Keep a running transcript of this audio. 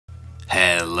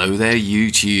Hello there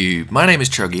YouTube, my name is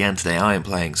Chuggy and today I am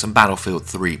playing some Battlefield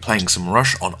 3, playing some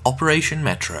Rush on Operation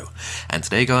Metro. And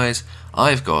today guys,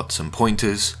 I've got some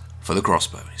pointers for the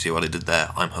crossbow. You see what I did there?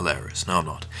 I'm hilarious. No I'm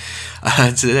not.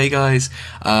 Today guys,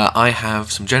 I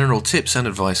have some general tips and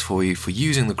advice for you for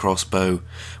using the crossbow,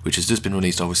 which has just been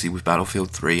released obviously with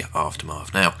Battlefield 3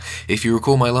 Aftermath. Now, if you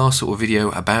recall my last sort of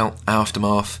video about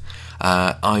Aftermath,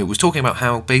 I was talking about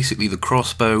how basically the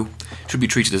crossbow should be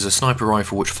treated as a sniper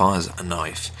rifle which fires a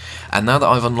knife. And now that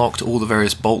I've unlocked all the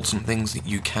various bolts and things that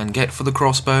you can get for the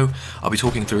crossbow, I'll be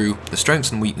talking through the strengths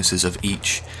and weaknesses of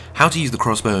each, how to use the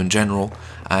crossbow in general,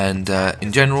 and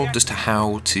in general just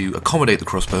how to accommodate the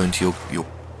crossbow into your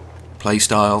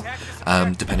playstyle,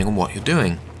 depending on what you're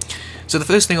doing. So the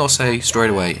first thing I'll say straight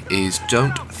away is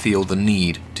don't feel the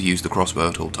need to use the crossbow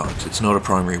at all times. It's not a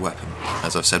primary weapon.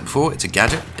 As I've said before, it's a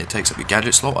gadget. It takes up your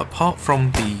gadget slot, apart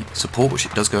from the support, which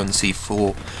it does go in the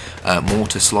C4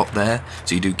 mortar slot there,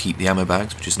 so you do keep the ammo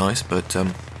bags, which is nice, but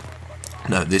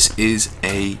no, this is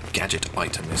a gadget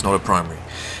item, it's not a primary.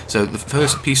 So the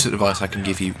first piece of advice I can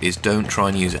give you is don't try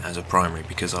and use it as a primary,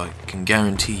 because I can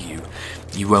guarantee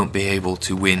you won't be able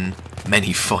to win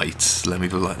many fights, let me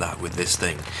put it like that, with this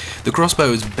thing. The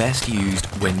crossbow is best used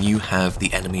when you have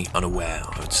the enemy unaware,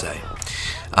 I would say.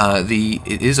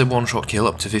 It is a one-shot kill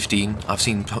up to 15, I've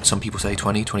seen some people say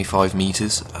 20, 25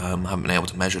 meters, I haven't been able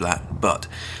to measure that, but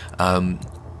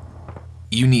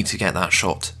you need to get that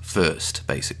shot first,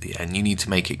 basically, and you need to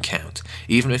make it count.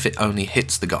 Even if it only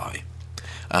hits the guy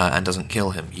and doesn't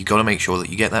kill him, you got to make sure that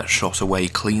you get that shot away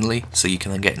cleanly, so you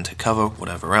can then get into cover,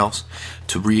 whatever else,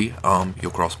 to re-arm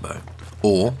your crossbow.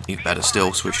 Or, even better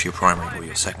still, switch to your primary or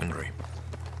your secondary.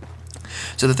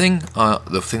 So the thing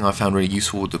I found really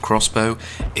useful with the crossbow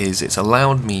is it's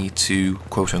allowed me to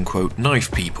quote-unquote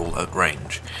knife people at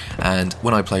range, and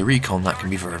when I play recon that can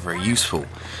be very, very useful.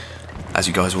 As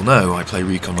you guys will know, I play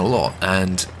recon a lot,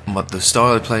 and the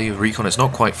style I play of recon is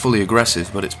not quite fully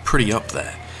aggressive, but it's pretty up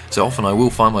there. So often I will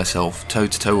find myself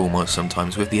toe-to-toe almost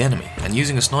sometimes with the enemy, and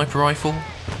using a sniper rifle,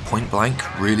 point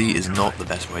blank, really is not the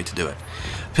best way to do it.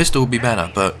 Pistol would be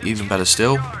better, but even better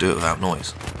still, do it without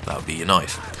noise. That would be your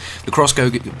knife. The crossbow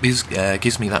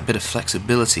gives me that bit of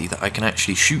flexibility that I can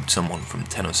actually shoot someone from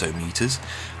 10 or so meters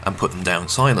and put them down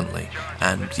silently.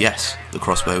 And yes, the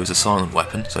crossbow is a silent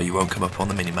weapon, so you won't come up on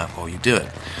the minimap while you do it.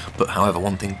 But however,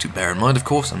 one thing to bear in mind, of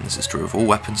course, and this is true of all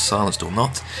weapons, silenced or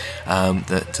not,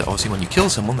 that obviously when you kill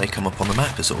someone, they come up on the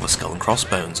map as sort of a skull and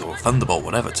crossbones or thunderbolt,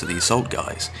 whatever, to the assault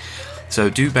guys. So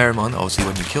do bear in mind that obviously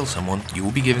when you kill someone, you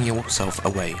will be giving yourself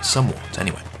away somewhat.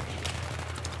 Anyway,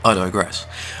 I digress.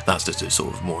 That's just a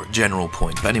sort of more general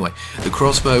point. But anyway, the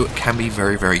crossbow can be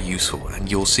very, very useful,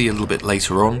 and you'll see a little bit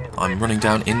later on. I'm running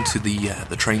down into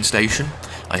the train station.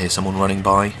 I hear someone running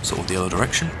by, sort of the other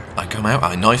direction. I come out,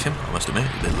 I knife him, I must admit,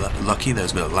 a bit lucky,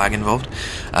 there's a bit of lag involved,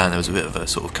 and there was a bit of a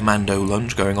sort of commando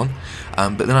lunge going on.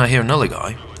 But then I hear another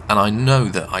guy, and I know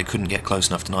that I couldn't get close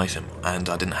enough to knife him, and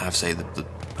I didn't have, say, the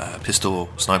pistol or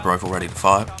sniper rifle ready to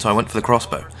fire, so I went for the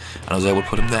crossbow, and I was able to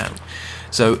put him down.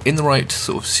 So in the right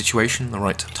sort of situation, the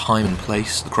right time and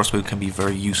place, the crossbow can be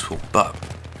very useful, but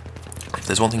if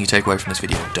there's one thing you take away from this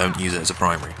video, don't use it as a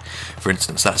primary. For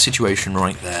instance, that situation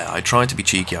right there, I tried to be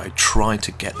cheeky, I tried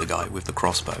to get the guy with the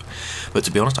crossbow, but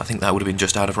to be honest, I think that would have been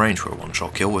just out of range for a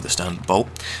one-shot kill with a standard bolt.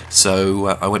 So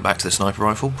I went back to the sniper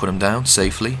rifle, put him down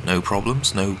safely, no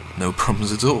problems, no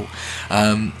problems at all.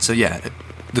 So yeah,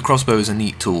 the crossbow is a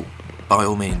neat tool, by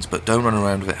all means, but don't run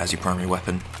around with it as your primary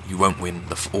weapon. You won't win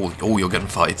all your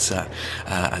gunfights,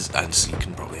 as you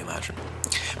can probably imagine.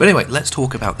 But anyway, let's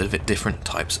talk about the different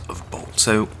types of bolts.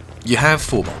 So you have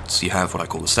 4 bolts. You have what I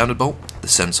call the standard bolt, the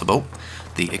sensor bolt,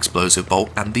 the explosive bolt,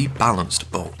 and the balanced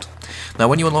bolt. Now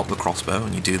when you unlock the crossbow,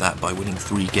 and you do that by winning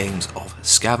 3 games of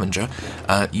scavenger,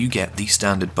 you get the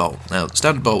standard bolt. Now the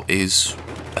standard bolt is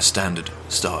a standard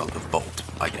style of bolt,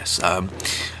 I guess.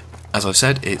 As I've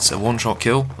said, it's a one-shot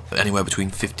kill, anywhere between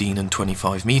 15 and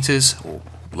 25 meters, or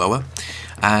lower,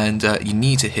 and you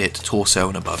need to hit torso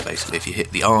and above, basically. If you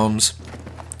hit the arms,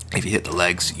 if you hit the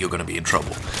legs, you're going to be in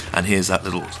trouble. And here's that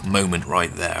little moment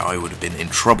right there. I would have been in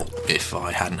trouble if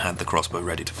I hadn't had the crossbow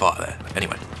ready to fire there.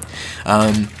 Anyway,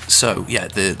 so yeah,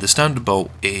 the standard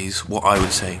bolt is what I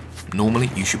would say normally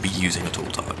you should be using at all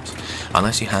times.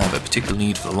 Unless you have a particular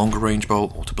need for the longer range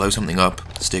bolt, or to blow something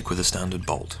up, stick with a standard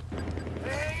bolt.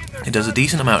 It does a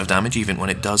decent amount of damage even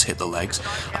when it does hit the legs.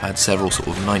 I've had several sort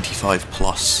of 95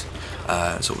 plus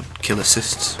sort of kill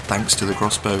assists thanks to the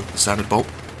crossbow standard bolt.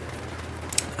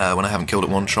 when I haven't killed at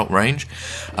one-shot range,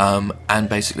 and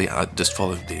basically I just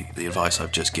follow the advice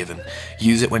I've just given.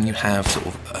 Use it when you have sort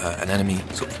of an enemy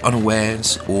sort of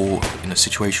unawares, or in a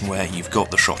situation where you've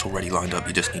got the shot already lined up,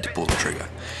 you just need to pull the trigger.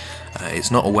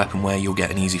 It's not a weapon where you'll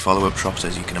get an easy follow-up shot,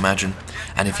 as you can imagine,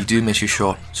 and if you do miss your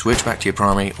shot, switch back to your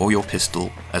primary or your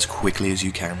pistol as quickly as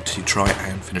you can to try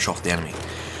and finish off the enemy.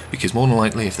 Because more than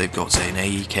likely, if they've got, say, an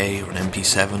AEK or an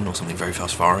MP7 or something very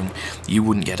fast firing, you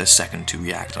wouldn't get a second to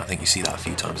react, and I think you see that a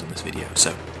few times in this video.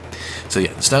 So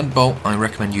yeah, the standard bolt I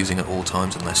recommend using at all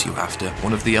times unless you have to.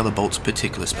 One of the other bolt's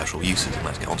particular special uses, and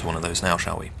let's get onto one of those now,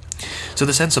 shall we? So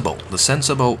the sensor bolt. The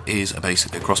sensor bolt is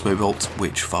basically a crossbow bolt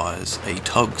which fires a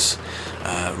Tug's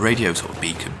radio sort of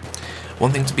beacon.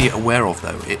 One thing to be aware of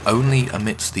though, it only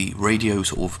emits the radio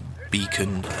sort of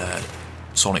beacon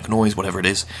sonic noise, whatever it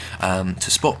is,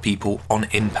 to spot people on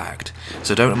impact.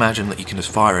 So don't imagine that you can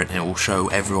just fire it and it will show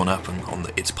everyone up on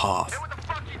its path.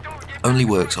 Only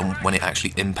works on when it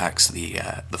actually impacts the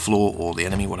floor or the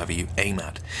enemy, whatever you aim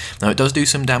at. Now it does do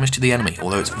some damage to the enemy,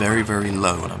 although it's very, very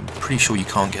low, and I'm pretty sure you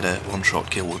can't get a one-shot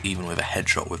kill even with a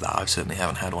headshot with that. I certainly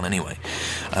haven't had one anyway.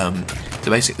 So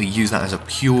basically use that as a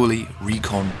purely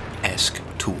recon-esque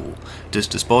tool,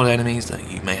 just to spot enemies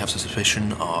that you may have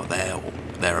suspicion are there or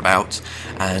thereabouts,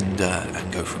 and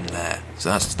go from there. So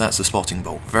that's the spotting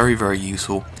bolt. Very, very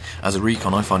useful. As a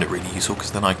recon, I find it really useful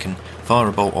because then I can fire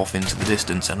a bolt off into the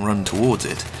distance and run towards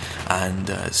it and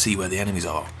see where the enemies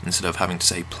are, instead of having to,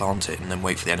 say, plant it and then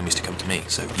wait for the enemies to come to me.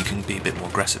 So you can be a bit more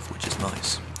aggressive, which is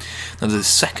nice. Now the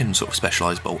second sort of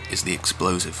specialised bolt is the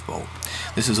explosive bolt.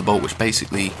 This is a bolt which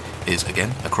basically is,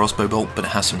 again, a crossbow bolt, but it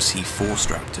has some C4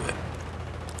 strapped to it.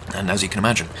 And as you can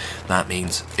imagine, that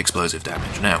means explosive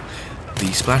damage. Now,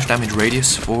 the splash damage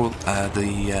radius for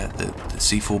the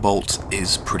C4 bolt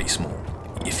is pretty small.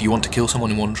 If you want to kill someone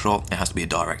in one shot, it has to be a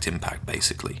direct impact,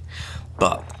 basically.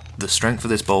 But the strength of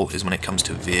this bolt is when it comes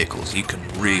to vehicles. You can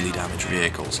really damage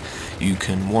vehicles. You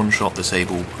can one-shot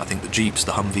disable, I think, the Jeeps,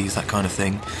 the Humvees, that kind of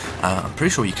thing. I'm pretty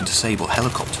sure you can disable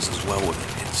helicopters as well with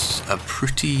it. It's a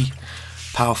pretty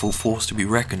powerful force to be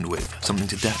reckoned with, something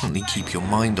to definitely keep your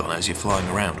mind on as you're flying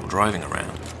around or driving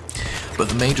around. But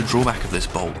the major drawback of this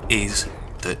bolt is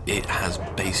that it has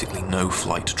basically no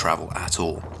flight travel at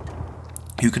all.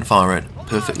 You can fire it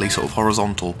perfectly sort of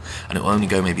horizontal, and it will only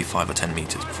go maybe 5 or 10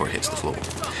 meters before it hits the floor.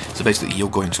 So basically you're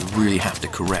going to really have to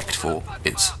correct for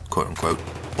its quote-unquote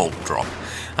bolt drop.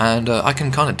 And I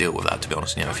can kind of deal with that, to be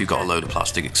honest. You know, if you've got a load of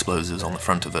plastic explosives on the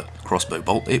front of a crossbow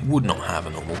bolt, it would not have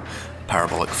a normal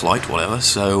parabolic flight, whatever.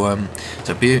 So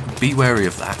be wary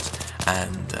of that,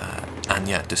 and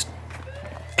yeah, just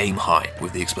aim high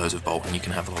with the explosive bolt, and you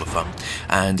can have a lot of fun.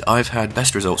 And I've had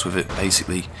best results with it,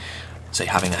 basically, say,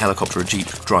 having a helicopter or a jeep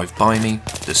drive by me,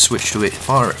 just switch to it,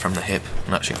 fire it from the hip.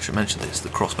 And actually, I should mention this, the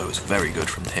crossbow is very good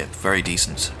from the hip, very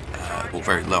decent, or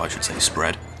very low, I should say,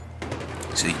 spread.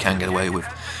 So you can get away with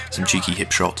some cheeky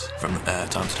hip shots from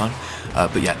time to time.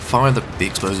 But yeah, fire the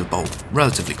explosive bolt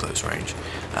relatively close range,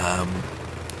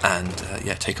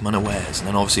 yeah, take them unawares. And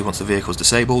then obviously once the vehicle's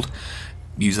disabled,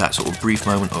 use that sort of brief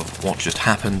moment of what just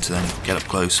happened to then get up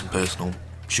close and personal,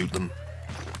 shoot them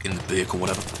in the vehicle,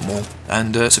 whatever, more,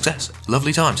 and success.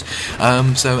 Lovely times.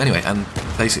 So anyway, and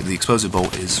basically the explosive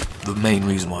bolt is the main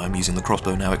reason why I'm using the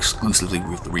crossbow now exclusively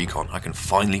with the recon. I can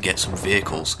finally get some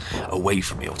vehicles away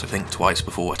from me, or to think twice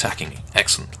before attacking me.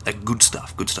 Excellent. Good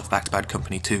stuff. Good stuff. Back to bad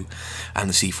company too, and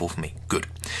the C4 for me. Good.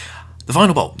 The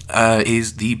final bolt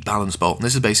is the balance bolt, and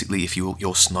this is basically if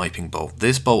you're sniping bolt.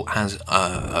 This bolt has,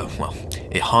 well,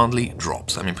 it hardly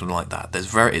drops, I mean, put it like that.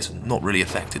 It's not really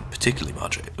affected particularly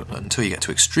much until you get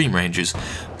to extreme ranges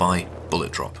by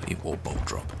bullet drop or bolt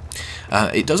drop.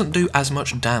 It doesn't do as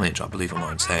much damage, I believe I'm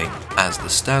right in saying, as the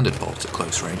standard bolt at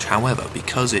close range. However,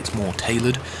 because it's more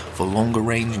tailored for longer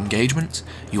range engagements,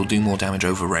 you'll do more damage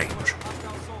over range.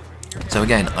 So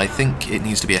again, I think it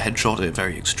needs to be a headshot at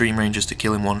very extreme ranges to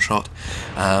kill in one shot,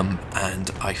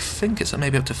 and I think it's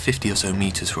maybe up to 50 or so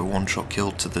meters for a one-shot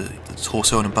kill to the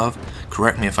torso and above.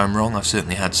 Correct me if I'm wrong, I've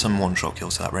certainly had some one-shot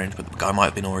kills to that range, but the guy might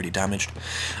have been already damaged.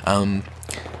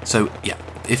 So yeah,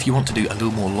 if you want to do a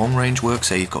little more long-range work,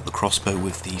 say you've got the crossbow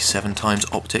with the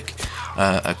 7x optic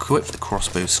equipped, the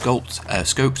crossbow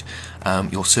scoped,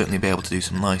 you'll certainly be able to do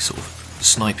some nice sort of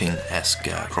sniping-esque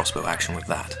crossbow action with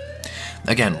that.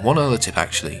 Again, one other tip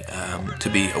actually to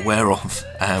be aware of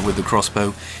with the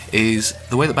crossbow is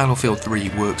the way that Battlefield 3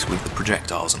 works with the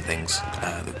projectiles and things,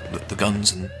 the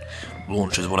guns and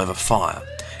launchers, whatever, fire.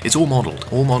 It's all modelled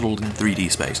in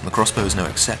 3D space, and the crossbow is no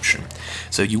exception.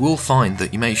 So you will find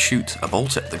that you may shoot a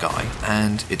bolt at the guy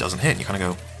and it doesn't hit, and you kind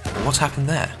of go, well, what's happened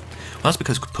there? That's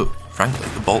because, frankly,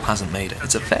 the bolt hasn't made it.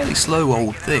 It's a fairly slow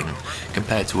old thing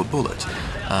compared to a bullet.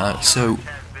 So,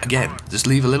 again, just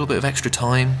leave a little bit of extra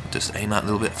time, just aim out a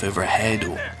little bit further ahead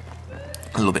or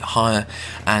a little bit higher,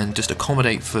 and just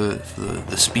accommodate for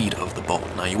the speed of the bolt.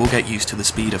 Now, you will get used to the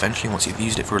speed eventually once you've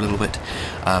used it for a little bit,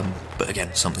 but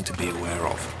again, something to be aware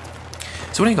of.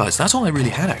 So anyway guys, that's all I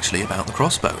really had actually about the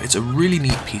crossbow. It's a really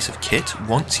neat piece of kit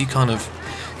once you kind of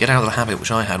get out of the habit,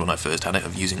 which I had when I first had it,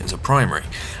 of using it as a primary.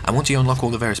 And once you unlock all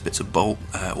the various bits of bolt,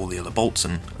 all the other bolts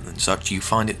and such, you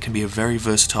find it can be a very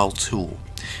versatile tool.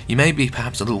 You may be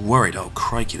perhaps a little worried, oh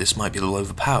crikey, this might be a little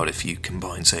overpowered if you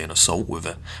combine, say, an assault with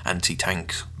an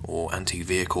anti-tank or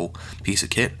anti-vehicle piece of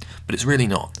kit, but it's really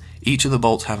not. Each of the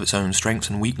bolts have its own strengths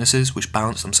and weaknesses which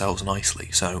balance themselves nicely,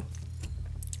 so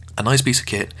a nice piece of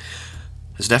kit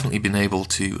has definitely been able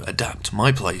to adapt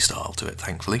my playstyle to it,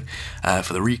 thankfully,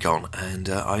 for the recon, and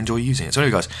I enjoy using it. So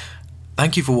anyway guys,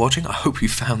 thank you for watching. I hope you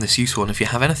found this useful, and if you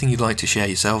have anything you'd like to share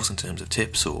yourselves in terms of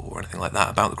tips or anything like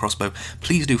that about the crossbow,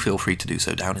 please do feel free to do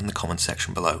so down in the comments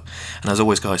section below. And as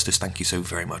always guys, just thank you so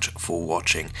very much for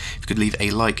watching. If you could leave a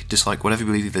like, dislike, whatever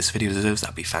you believe this video deserves,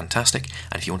 that'd be fantastic.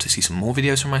 And if you want to see some more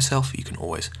videos from myself, you can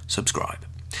always subscribe.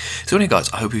 So anyway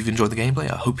guys, I hope you've enjoyed the gameplay,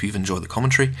 I hope you've enjoyed the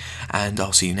commentary, and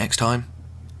I'll see you next time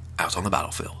out on the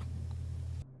battlefield.